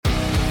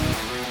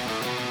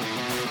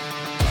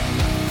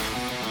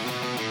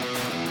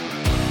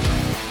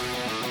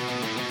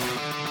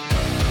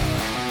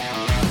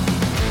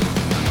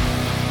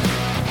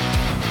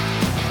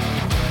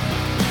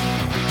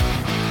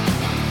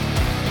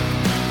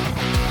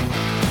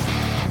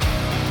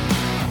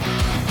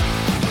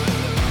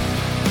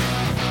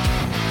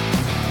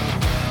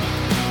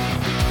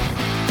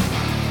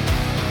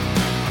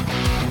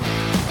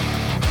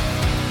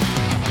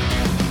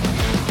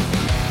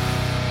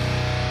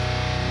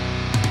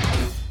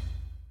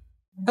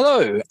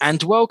Hello,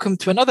 and welcome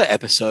to another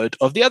episode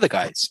of The Other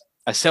Guys,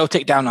 a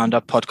Celtic Down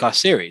Under podcast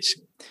series.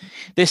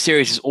 This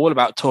series is all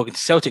about talking to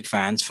Celtic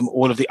fans from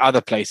all of the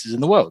other places in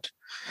the world.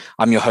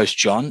 I'm your host,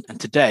 John, and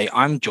today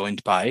I'm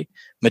joined by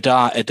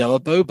Madar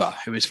Edoa-Boba,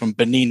 who is from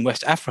Benin,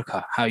 West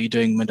Africa. How are you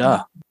doing,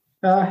 Madar?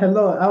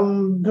 Hello,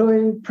 I'm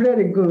doing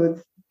pretty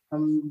good.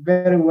 I'm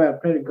very well,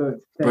 pretty good.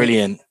 Thanks.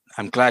 Brilliant.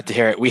 I'm glad to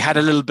hear it. We had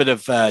a little bit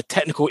of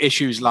technical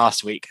issues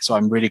last week, so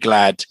I'm really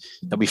glad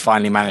that we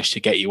finally managed to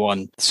get you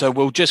on. So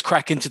we'll just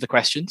crack into the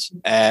questions.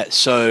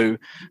 So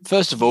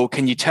first of all,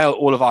 can you tell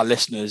all of our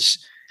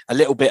listeners a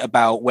little bit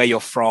about where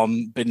you're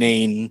from,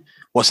 Benin?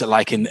 What's it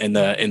like in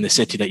the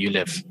city that you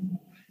live?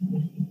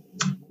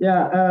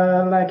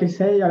 Yeah, like you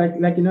say, I'm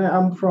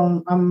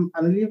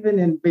living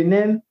in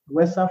Benin,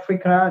 West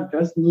Africa,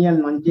 just near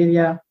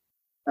Nigeria.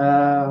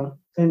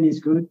 Thing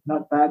is good,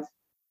 not bad.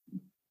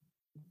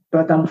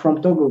 But I'm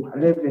from Togo. I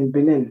live in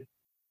Benin.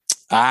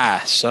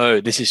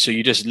 So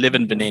you just live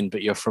in Benin,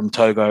 but you're from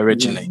Togo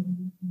originally.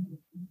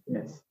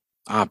 Yes.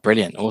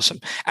 Brilliant,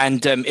 awesome.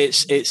 And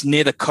it's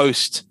near the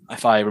coast,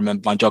 if I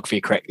remember my geography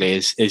correctly.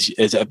 Is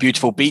it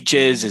beautiful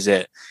beaches? Is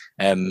it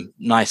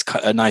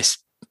nice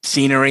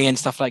scenery and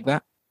stuff like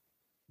that?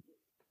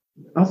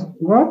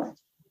 What?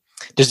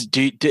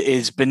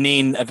 Is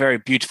Benin a very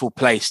beautiful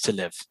place to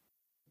live?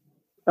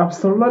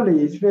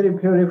 Absolutely, it's very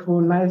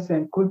beautiful, nice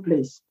and cool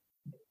place.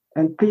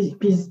 And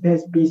peace,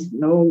 there's peace,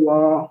 no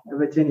war,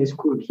 everything is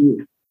good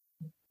here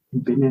in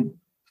Benin.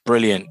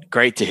 Brilliant,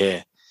 great to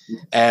hear.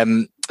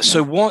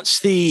 So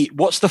what's the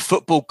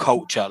football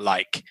culture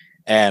like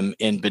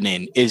in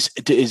Benin?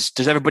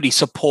 Does everybody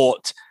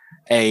support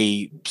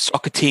a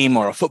soccer team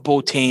or a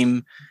football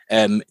team?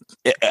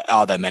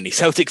 Are there many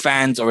Celtic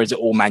fans, or is it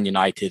all Man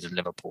United and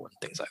Liverpool and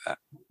things like that?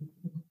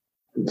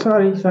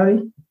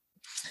 Sorry.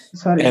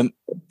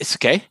 It's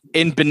okay.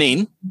 In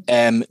Benin,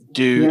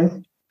 Yes.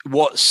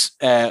 What's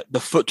the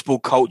football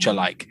culture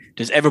like?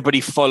 Does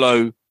everybody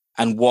follow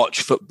and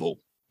watch football?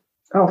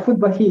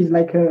 Football here is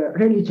like a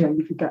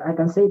religion, I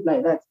can say it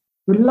like that.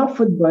 We love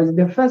football. It's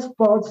the first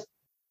sport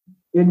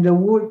in the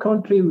whole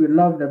country we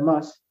love the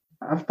most.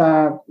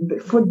 After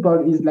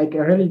football is like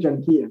a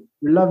religion here.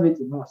 We love it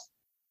the most.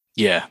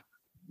 Yeah.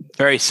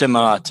 Very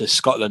similar to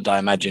Scotland, I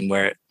imagine,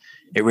 where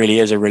it really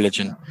is a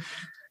religion.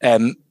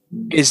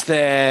 Is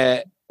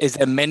there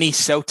many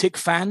Celtic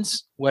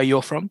fans where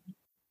you're from?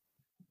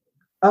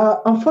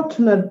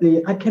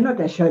 Unfortunately, I cannot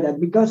assure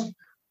that because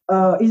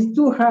it's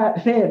too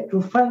rare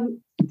to find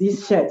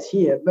these shirts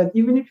here. But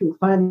even if you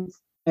find it,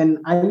 and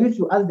I used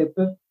to ask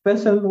the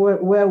person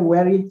where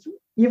wear it,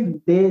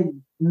 if they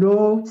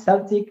know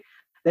Celtic,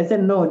 they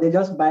said no, they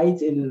just buy it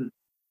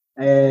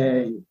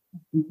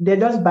they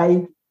just buy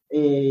it.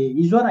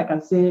 Is what I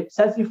can say.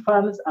 Celtic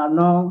fans are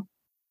now,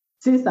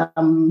 since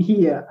I'm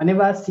here, I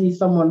never see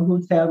someone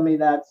who tell me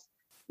that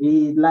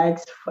he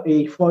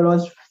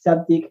follows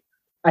Celtic.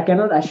 I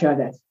cannot assure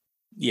that.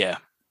 Yeah,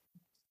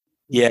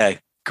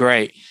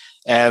 great.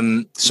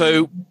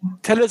 So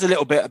tell us a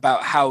little bit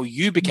about how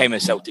you became a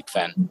Celtic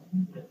fan.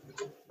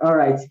 All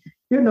right.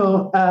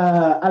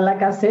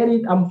 Like I said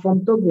it, I'm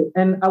from Togo,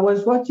 and I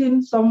was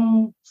watching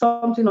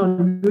something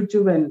on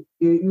YouTube, and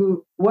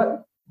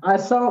what I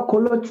saw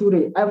Kolo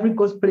Toure, Ivory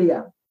Coast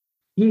player.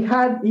 He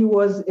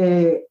was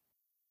a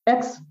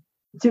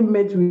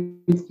ex-teammate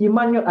with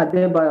Emmanuel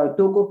Adebayo,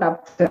 Togo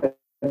captain.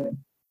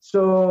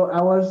 So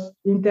I was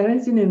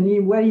interested in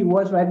him where he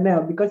was right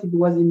now because it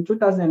was in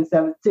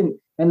 2017,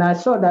 and I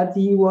saw that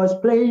he was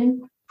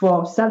playing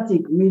for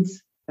Celtic with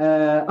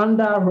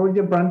under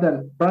Roger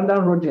Brandon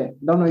Roger.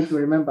 Don't know if you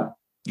remember.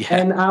 Yeah.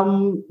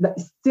 And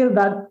still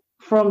that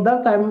from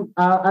that time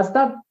I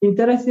started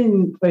interested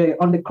in,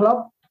 on the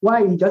club.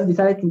 Why he just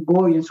decided to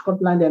go in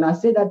Scotland, and I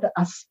said that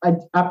as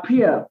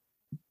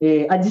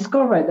I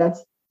discovered that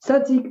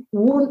Celtic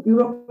won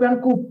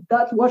European Cup.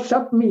 That what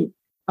shocked me.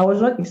 I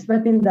was not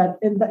expecting that,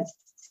 and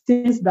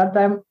since that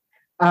time,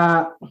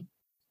 I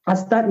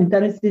started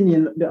interested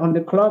on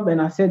the club,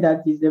 and I said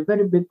that it's a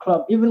very big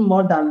club, even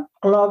more than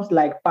clubs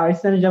like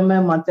Paris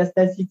Saint-Germain,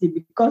 Manchester City,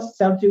 because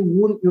Celtic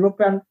won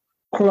European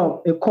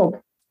club a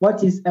cup,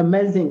 what is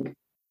amazing,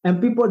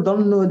 and people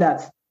don't know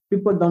that.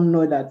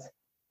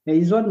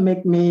 It's what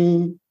make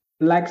me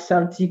like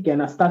Celtic,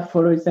 and I start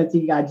following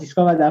Celtic. I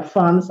discovered that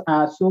fans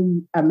are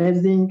so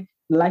amazing,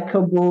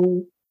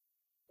 likable.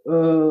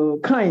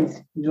 Kind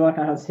is what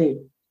I have said,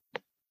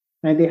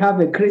 and they have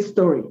a great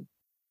story.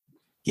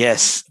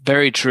 Yes,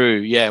 very true.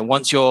 Yeah,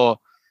 once you're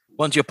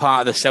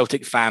part of the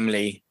Celtic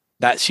family,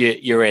 that's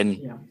you're in,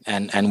 Yeah.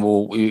 and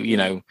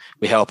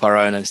we help our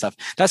own and stuff.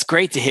 That's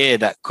great to hear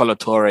that Kolo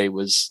Toure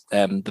was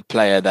the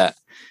player that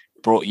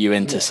brought you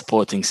into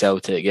supporting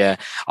Celtic. Yeah,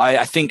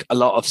 I think a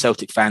lot of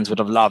Celtic fans would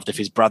have loved if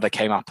his brother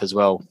came up as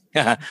well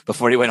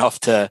before he went off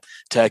to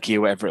Turkey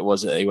or wherever it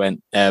was that he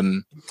went.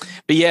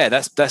 But yeah,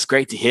 that's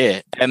great to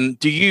hear.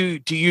 Do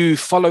you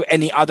follow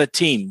any other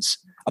teams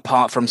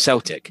apart from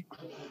Celtic?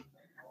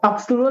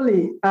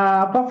 Absolutely.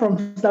 Apart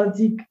from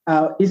Celtic,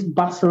 is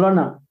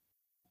Barcelona.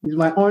 It's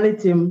my only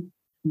team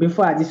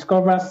before I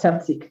discovered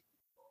Celtic.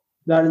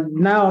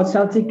 Now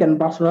Celtic and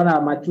Barcelona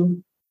are my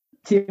two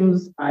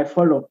teams I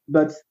follow.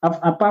 But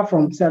apart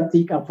from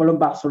Celtic, I follow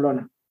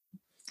Barcelona.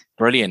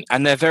 Brilliant,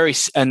 and they're very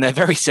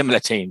similar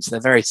teams. They're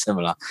very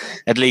similar,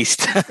 at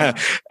least.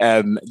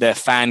 Their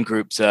fan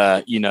groups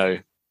are,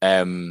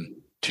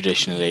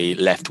 traditionally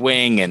left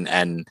wing,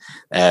 and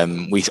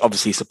we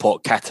obviously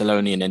support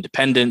Catalonian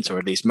independence, or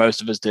at least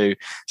most of us do.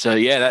 So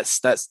yeah,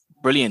 that's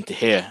brilliant to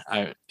hear.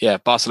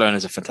 Barcelona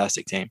is a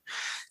fantastic team.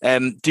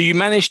 Do you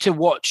manage to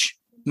watch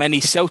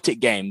many Celtic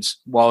games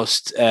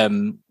whilst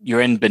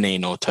you're in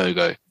Benin or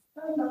Togo?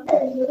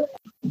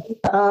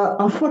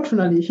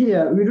 Unfortunately,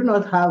 here we do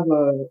not have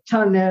a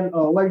channel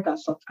or where you can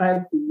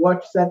subscribe to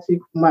watch Celtic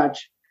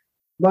match.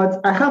 But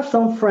I have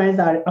some friends,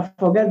 I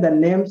forget the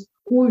names,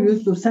 who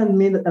used to send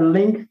me a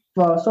link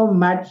for some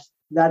match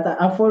that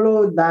I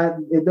follow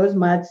those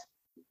match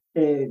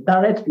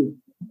directly.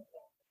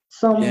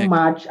 Some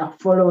match I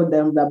follow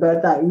them,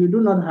 but we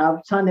do not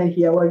have channel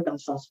here where you can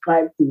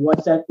subscribe to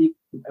watch Celtic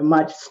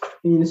match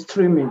in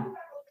streaming.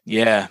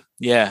 So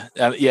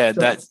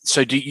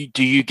do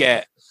you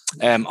get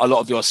a lot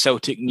of your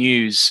Celtic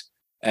news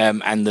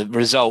and the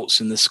results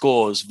and the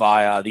scores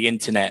via the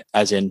internet,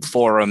 as in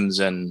forums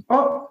and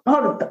all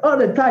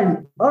the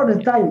time.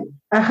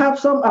 I have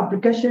some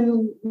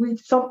application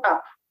with some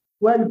app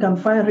where you can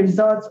find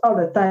results all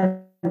the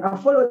time. I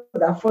follow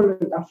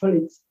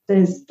it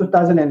since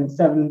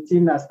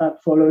 2017. I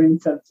start following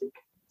Celtic.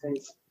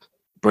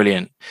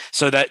 Brilliant.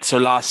 So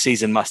last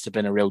season must have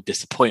been a real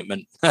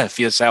disappointment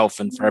for yourself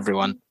and for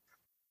everyone.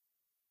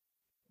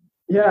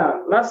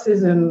 Yeah, last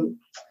season,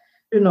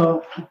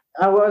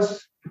 I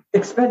was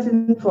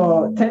expecting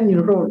for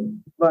 10-year-old,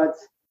 but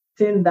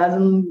thing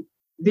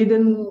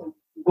didn't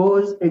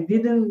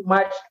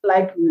match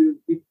like we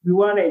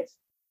wanted.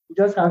 We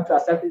just have to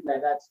accept it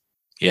like that.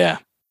 Yeah.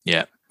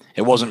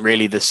 It wasn't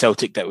really the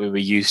Celtic that we were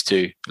used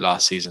to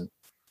last season.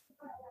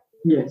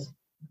 Yes.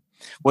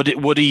 What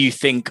do you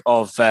think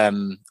of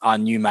our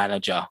new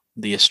manager,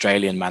 the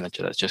Australian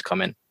manager that's just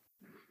come in?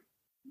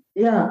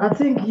 Yeah, I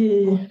think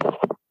he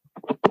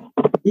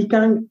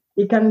can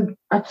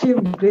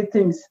achieve great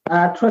things.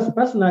 I trust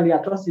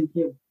in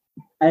him.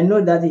 I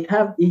know that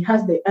he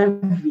has the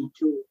envy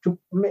to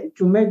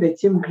make the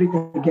team great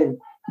again.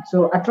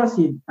 So I trust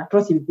him. I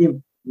trust in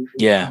him.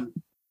 Yeah.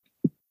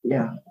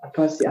 I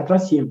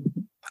trust him.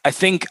 I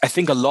think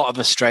a lot of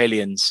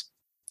Australians,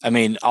 I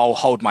mean, I'll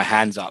hold my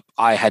hands up.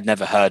 I had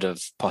never heard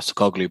of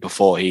Postecoglou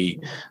before. He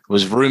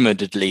was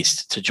rumoured, at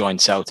least, to join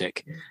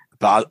Celtic.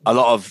 But a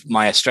lot of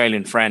my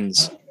Australian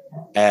friends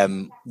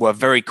were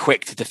very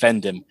quick to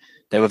defend him.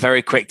 They were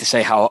very quick to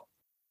say how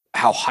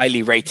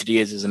highly rated he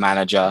is as a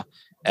manager,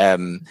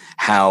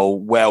 how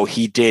well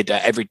he did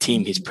at every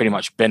team he's pretty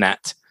much been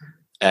at,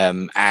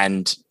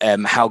 and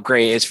how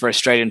great it is for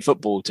Australian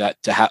football to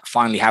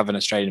finally have an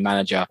Australian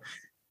manager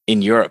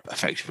in Europe,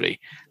 effectively.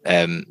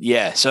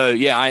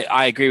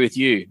 I agree with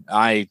you.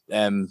 I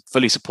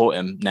fully support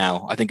him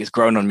now. I think it's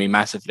grown on me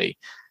massively,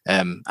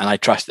 and I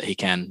trust that he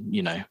can,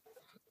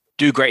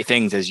 do great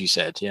things, as you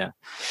said.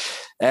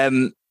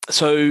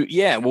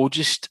 We'll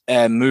just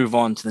move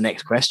on to the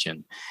next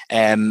question.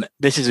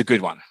 This is a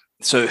good one.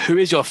 So who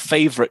is your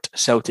favorite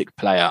Celtic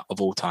player of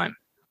all time?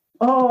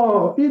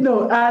 Oh,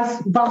 as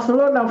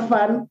Barcelona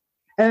fan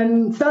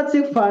and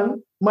Celtic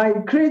fan, my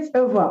great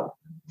ever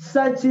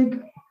Celtic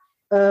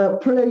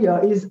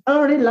player is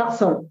Henry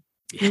Larsson.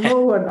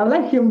 No one. I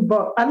like him,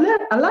 but I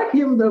like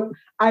him.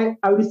 I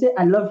will say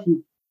I love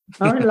him.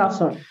 Henry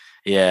Larsson.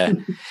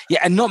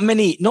 And not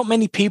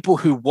many people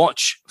who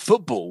watch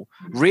football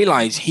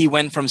realize he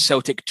went from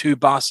Celtic to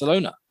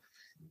Barcelona.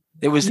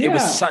 It was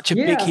such a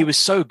big. He was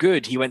so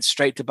good. He went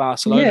straight to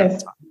Barcelona.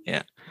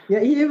 Yes.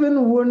 He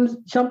even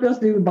won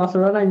Champions League with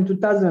Barcelona in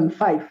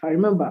 2005. I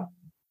remember.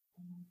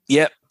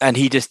 Yeah, and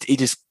he just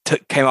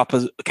came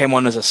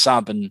on as a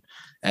sub and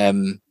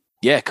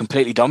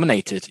completely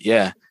dominated.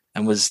 Yeah,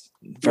 and was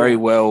very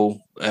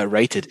well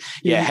rated.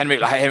 Henry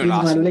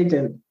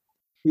Larsson.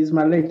 He's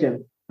my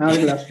legend.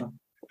 Henry Larsson.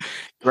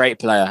 Great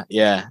player.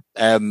 Yeah.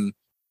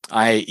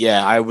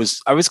 I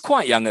was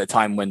quite young at the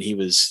time when he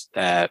was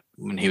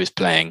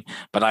playing,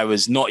 but I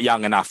was not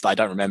young enough that I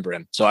don't remember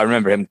him. So I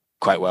remember him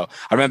quite well.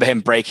 I remember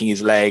him breaking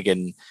his leg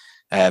and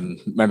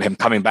remember him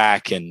coming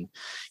back, and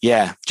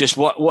just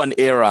what an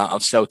era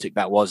of Celtic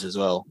that was as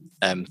well.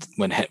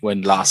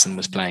 When Larsson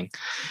was playing,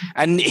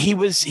 and he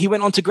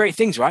went on to great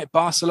things, right?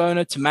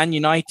 Barcelona to Man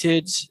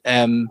United,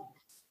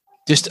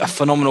 just a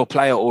phenomenal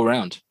player all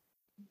around.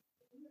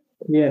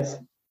 Yes.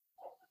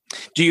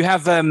 Do you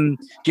have a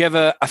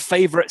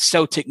favorite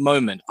Celtic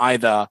moment,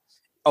 either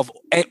of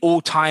all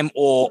time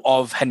or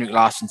of Henrik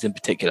Larsson's in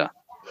particular?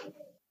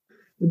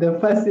 The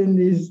first thing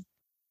is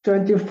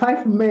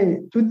 25 May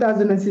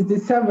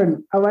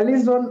 2067. Our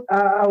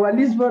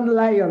Lisbon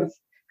Lions.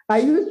 I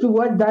used to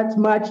watch that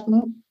match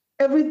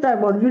every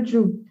time on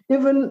YouTube,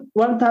 even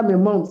one time a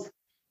month.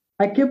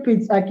 I keep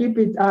it. I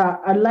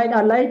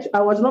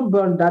was not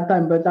born that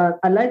time, but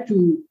I like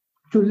to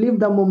live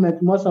that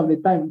moment most of the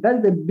time.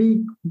 That's the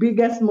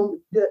biggest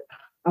moment.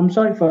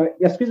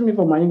 Excuse me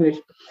for my English.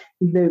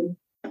 The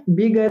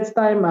biggest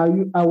time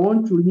I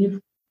want to live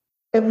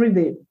every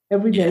day.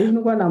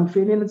 Even when I'm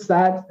feeling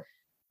sad,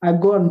 I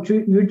go on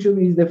YouTube.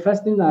 Is the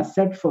first thing I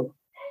search for.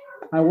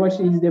 I watch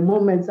is the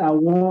moments I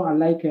want. I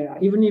like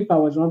even if I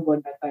was not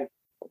born that time.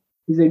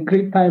 It's a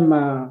great time.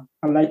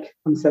 I like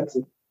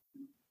concerting.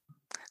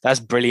 That's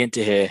brilliant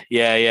to hear.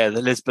 Yeah.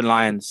 The Lisbon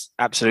Lions,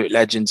 absolute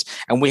legends,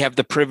 and we have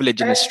the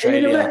privilege in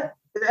Australia.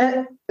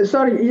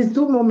 Sorry, it's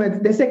two moments.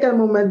 The second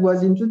moment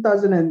was in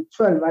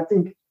 2012, I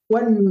think,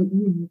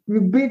 when we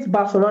beat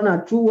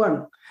Barcelona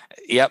 2-1.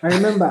 Yep, I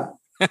remember.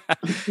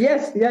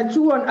 Yes,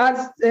 2-1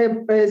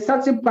 at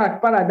Celtic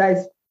Park,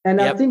 Paradise, and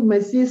I think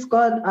Messi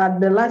scored at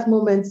the last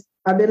moment,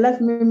 at the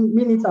last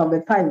minute of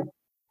the time.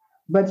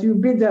 But you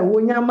beat the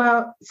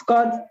Wanyama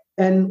scored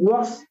and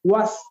was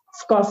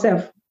score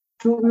safe.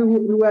 We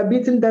were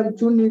beating them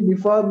 2-0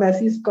 before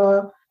Messi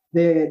scored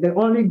the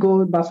only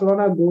goal,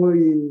 Barcelona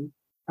goal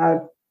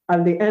at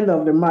the end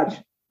of the match.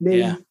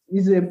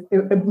 It's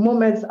a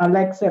moment I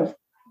like self.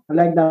 I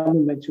like that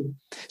moment too.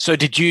 So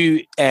did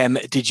you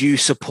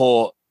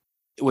support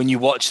when you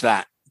watch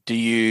that? Do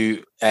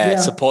you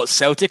support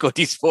Celtic or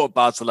do you support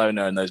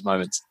Barcelona in those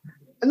moments?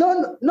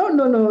 No.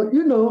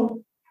 You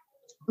know,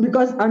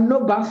 because I know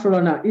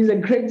Barcelona is a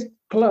great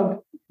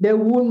club. They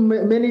won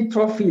many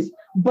trophies,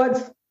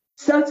 but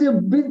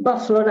Celtic beat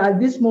Barcelona at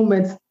this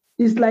moment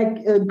is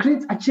like a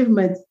great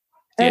achievement.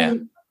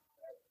 And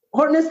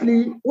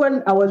honestly,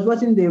 when I was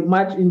watching the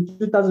match in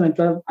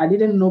 2012, I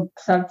didn't know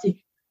Celtic,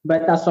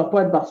 but I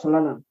support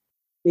Barcelona.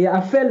 Yeah,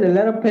 I felt a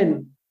little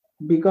pain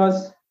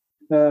because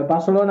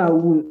Barcelona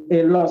won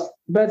a loss.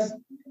 But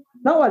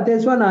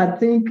nowadays, when I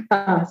think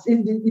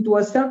it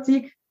was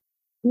Celtic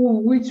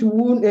which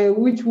won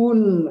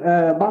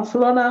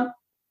Barcelona,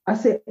 I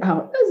say,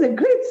 that's a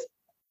great.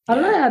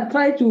 And I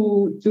try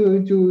to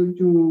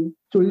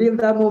live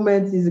that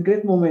moment. Is a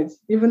great moment,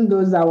 even though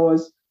I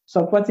was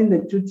supporting the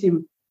two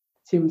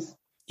teams.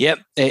 Yep,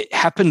 it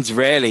happens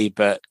rarely,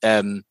 but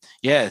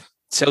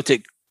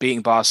Celtic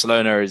beating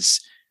Barcelona is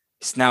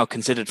now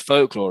considered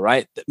folklore,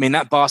 right? I mean,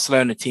 that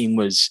Barcelona team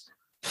was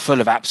full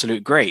of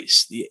absolute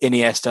greats.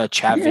 Iniesta,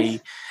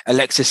 Xavi,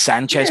 Alexis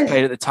Sanchez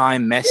played at the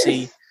time,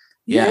 Messi.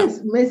 Yes,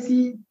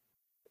 Messi.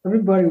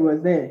 Everybody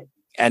was there.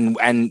 And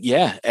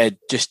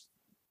just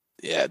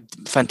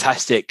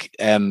fantastic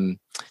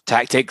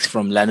tactics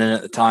from Lennon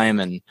at the time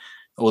and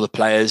all the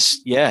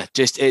players. Yeah,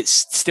 just it's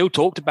still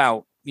talked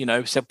about,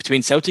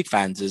 between Celtic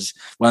fans as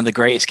one of the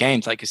greatest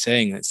games, like you're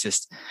saying. It's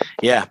just,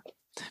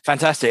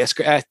 fantastic. It's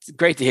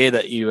great to hear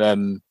that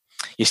you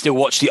still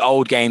watch the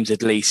old games,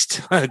 at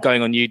least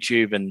going on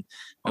YouTube and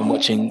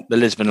watching the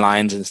Lisbon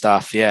Lions and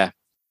stuff. Yeah,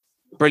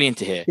 brilliant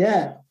to hear.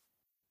 Yeah.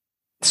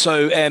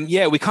 So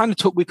we kind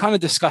of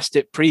discussed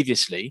it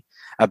previously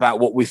about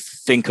what we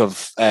think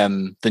of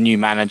the new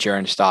manager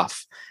and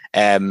stuff.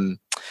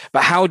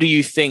 But how do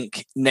you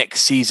think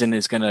next season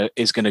is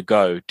gonna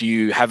go? Do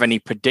you have any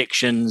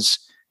predictions?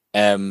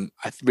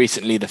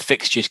 Recently the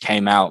fixtures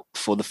came out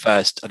for the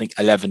first, I think,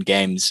 11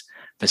 games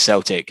for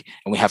Celtic,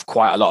 and we have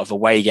quite a lot of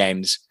away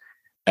games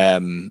at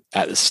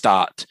the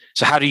start.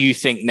 So how do you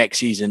think next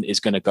season is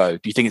going to go?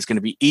 Do you think it's going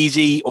to be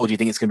easy, or do you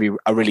think it's going to be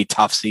a really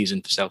tough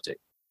season for Celtic?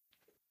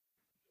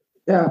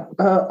 Yeah,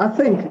 I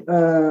think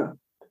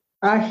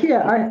I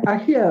hear.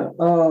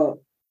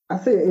 I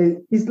say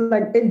it's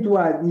like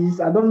Edward.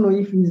 I don't know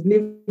if he's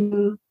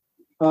leaving.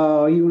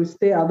 He will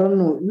stay. I don't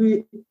know.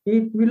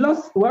 We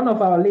lost one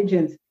of our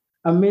legends.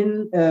 I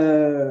mean,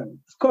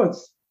 Scott.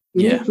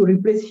 We need to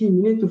replace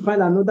him. We need to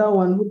find another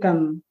one who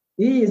can.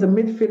 He is a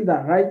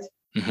midfielder, right?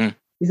 Mm-hmm.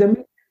 He's a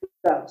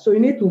midfielder, so you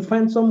need to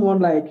find someone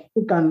like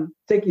who can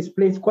take his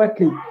place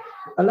quickly.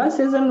 Last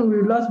season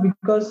we lost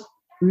because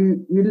we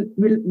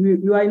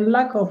are in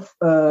lack of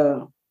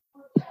how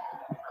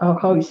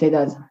we say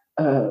that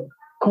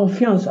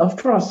confiance, of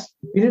trust.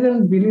 We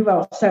didn't believe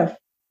ourselves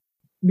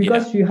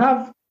because we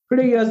have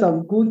players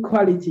of good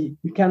quality.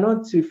 We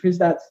cannot refuse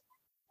that.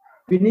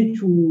 We need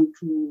to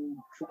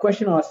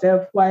question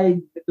ourselves why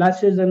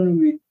last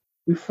season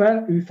we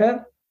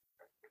fell.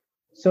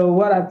 So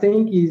what I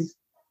think is,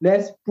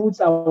 let's put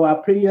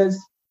our players.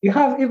 You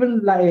have even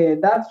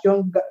like that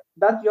young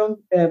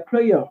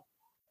player.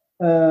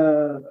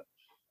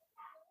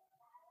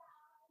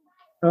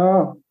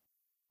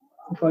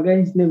 I forget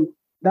his name.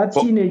 That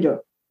teenager.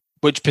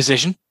 Which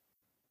position?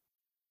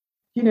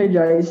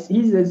 Teenager.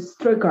 He's a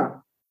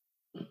striker.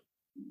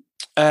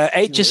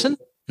 Aitchison?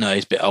 No,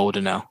 he's a bit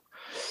older now.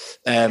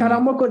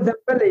 Karamoko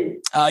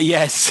Dembele.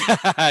 Yes.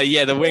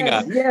 The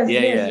winger.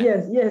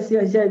 Yes.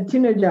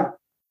 Teenager.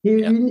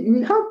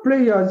 We have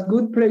players,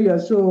 good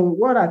players. So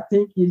what I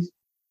think is,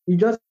 we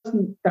just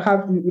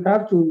have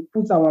to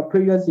put our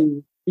players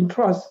in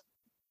trust.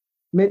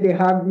 We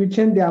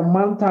change their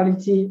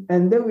mentality,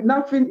 and then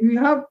we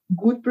have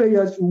good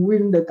players who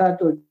win the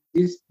title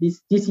this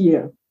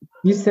year,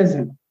 this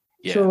season.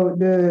 Yeah. So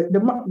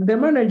the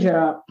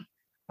manager,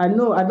 I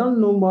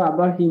don't know more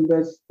about him,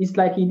 but it's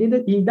like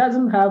he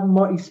doesn't have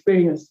more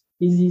experience.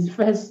 It's his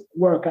first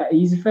work,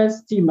 his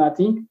first team, I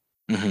think.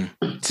 Mm-hmm.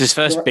 It's his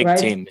first big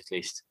team, at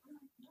least.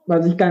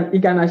 but he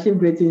can achieve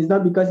great things.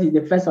 Not because he's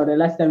the first or the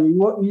last time.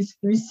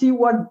 We see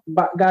what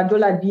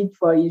Guardiola did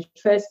for his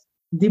first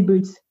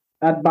debut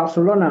at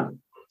Barcelona.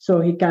 So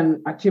he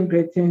can achieve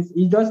great things.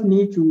 He just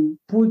need to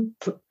put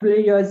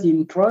players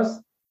in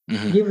trust,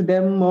 give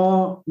them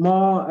more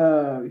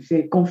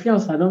say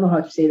confiance. I don't know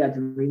how to say that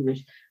in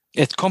English.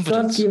 It's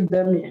confidence. Just give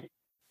them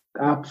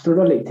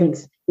absolutely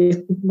things.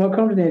 It's more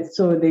confidence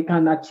so they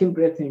can achieve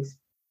great things.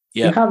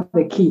 Yeah, you have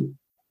the key.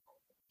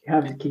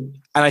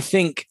 And I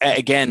think,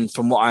 again,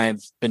 from what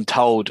I've been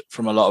told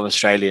from a lot of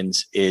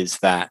Australians, is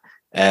that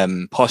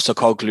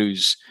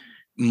Postecoglou's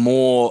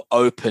more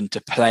open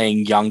to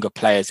playing younger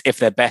players if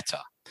they're better.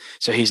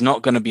 So he's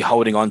not going to be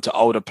holding on to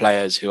older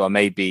players who are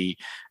maybe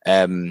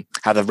have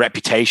a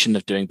reputation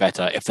of doing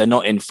better. If they're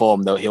not in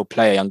form, though, he'll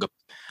play a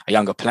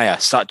younger player,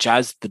 such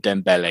as the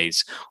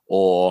Dembeles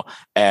or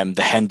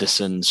the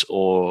Hendersons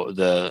or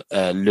the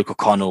Luke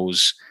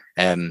O'Connells.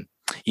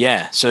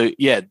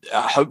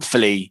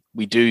 Hopefully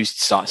we do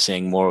start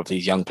seeing more of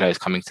these young players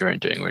coming through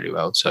and doing really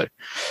well. So,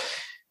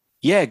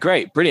 yeah,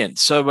 great, brilliant.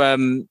 So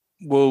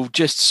we'll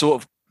just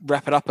sort of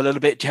wrap it up a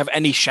little bit. Do you have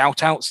any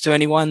shout outs to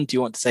anyone? Do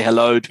you want to say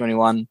hello to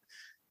anyone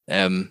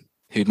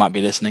who might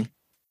be listening?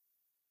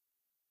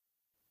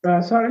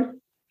 Sorry?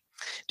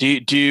 Do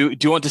you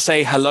want to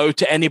say hello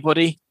to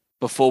anybody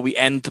before we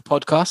end the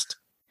podcast?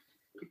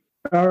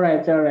 All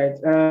right.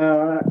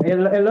 Hello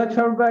to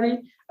everybody.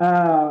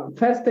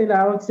 First thing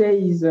I would say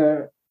is,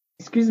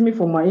 excuse me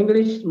for my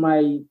English.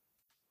 My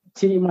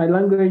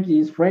language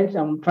is French.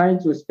 I'm trying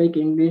to speak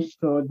English,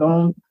 so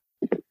don't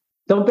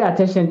pay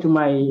attention to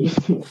my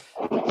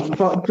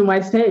to my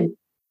state.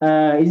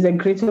 It's a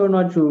great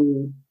honor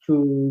to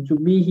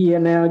be here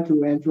now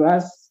to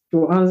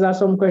answer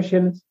some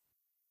questions.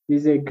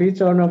 It's a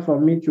great honor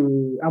for me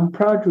I'm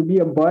proud to be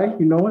a boy,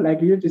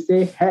 like you to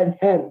say head.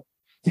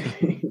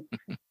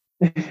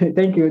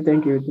 Thank you.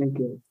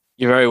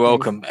 You're very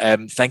welcome.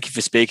 Thank you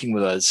for speaking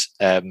with us.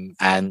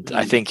 And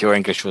I think your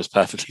English was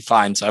perfectly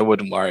fine, so I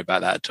wouldn't worry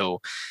about that at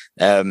all.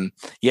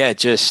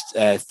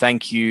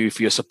 Thank you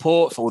for your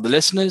support for all the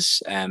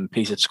listeners.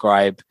 Please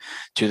subscribe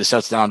to the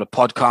Celtic Down Under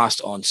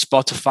podcast on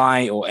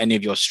Spotify or any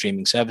of your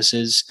streaming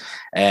services.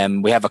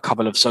 We have a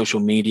couple of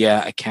social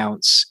media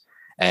accounts.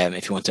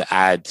 If you want to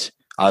add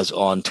us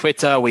on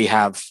Twitter, we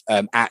have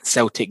at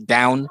Celtic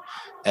Down,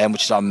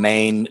 which is our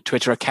main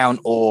Twitter account,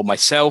 or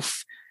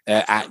myself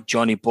at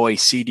Johnny Boy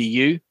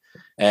CDU.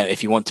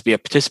 If you want to be a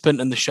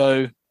participant in the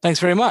show, thanks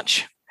very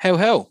much. Hail.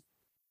 Hail.